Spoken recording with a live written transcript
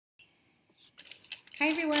Hi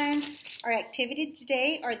everyone. Our activity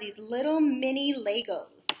today are these little mini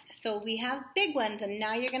Legos. So we have big ones and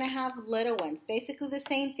now you're going to have little ones. Basically the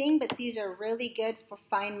same thing, but these are really good for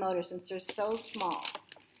fine motor since they're so small.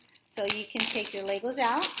 So you can take your Legos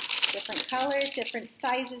out, different colors, different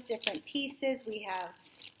sizes, different pieces. We have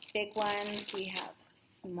big ones, we have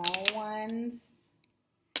small ones.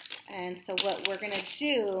 And so what we're going to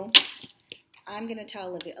do, I'm going to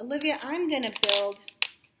tell Olivia, I'm going to build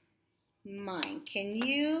mine. Can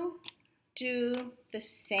you do the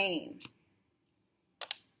same?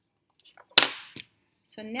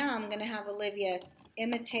 So now I'm going to have Olivia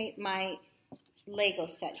imitate my Lego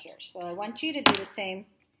set here. So I want you to do the same.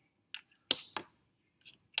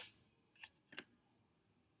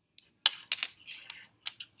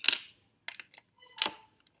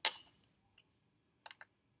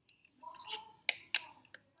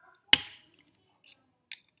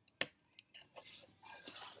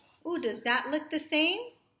 Ooh, does that look the same?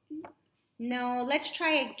 No, let's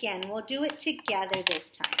try again. We'll do it together this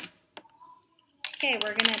time. Okay,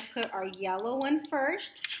 we're going to put our yellow one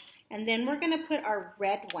first, and then we're going to put our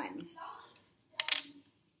red one.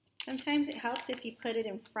 Sometimes it helps if you put it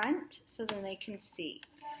in front so then they can see.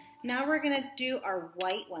 Now we're going to do our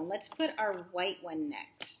white one. Let's put our white one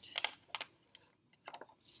next.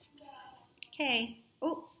 Okay.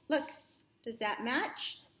 Oh, look. Does that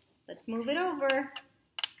match? Let's move it over.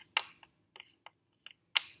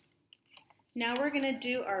 Now we're going to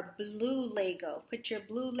do our blue Lego. Put your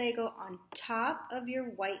blue Lego on top of your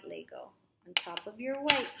white Lego. On top of your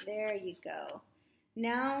white. There you go.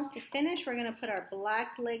 Now to finish, we're going to put our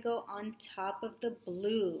black Lego on top of the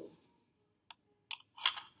blue.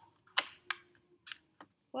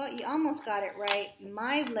 Well, you almost got it right.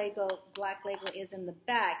 My Lego, black Lego, is in the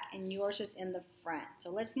back and yours is in the front. So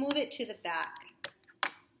let's move it to the back.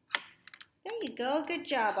 There you go. Good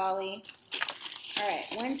job, Ollie. All right,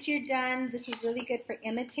 once you're done, this is really good for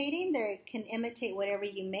imitating. They can imitate whatever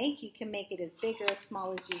you make. You can make it as big or as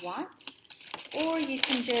small as you want. Or you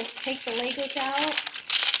can just take the Legos out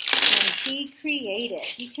and be creative.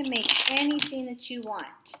 You can make anything that you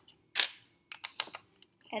want.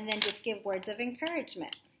 And then just give words of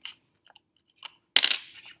encouragement.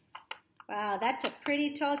 Wow, that's a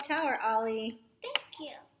pretty tall tower, Ollie. Thank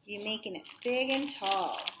you. You're making it big and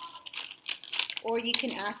tall. Or you can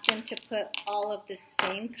ask them to put all of the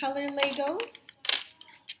same color Legos.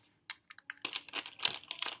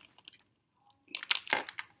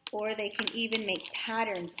 Or they can even make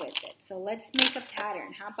patterns with it. So let's make a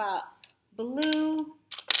pattern. How about blue,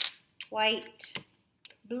 white,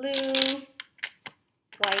 blue,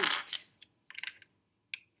 white,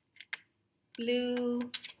 blue,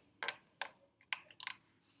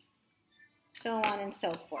 so on and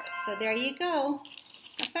so forth. So there you go.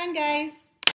 Have fun, guys.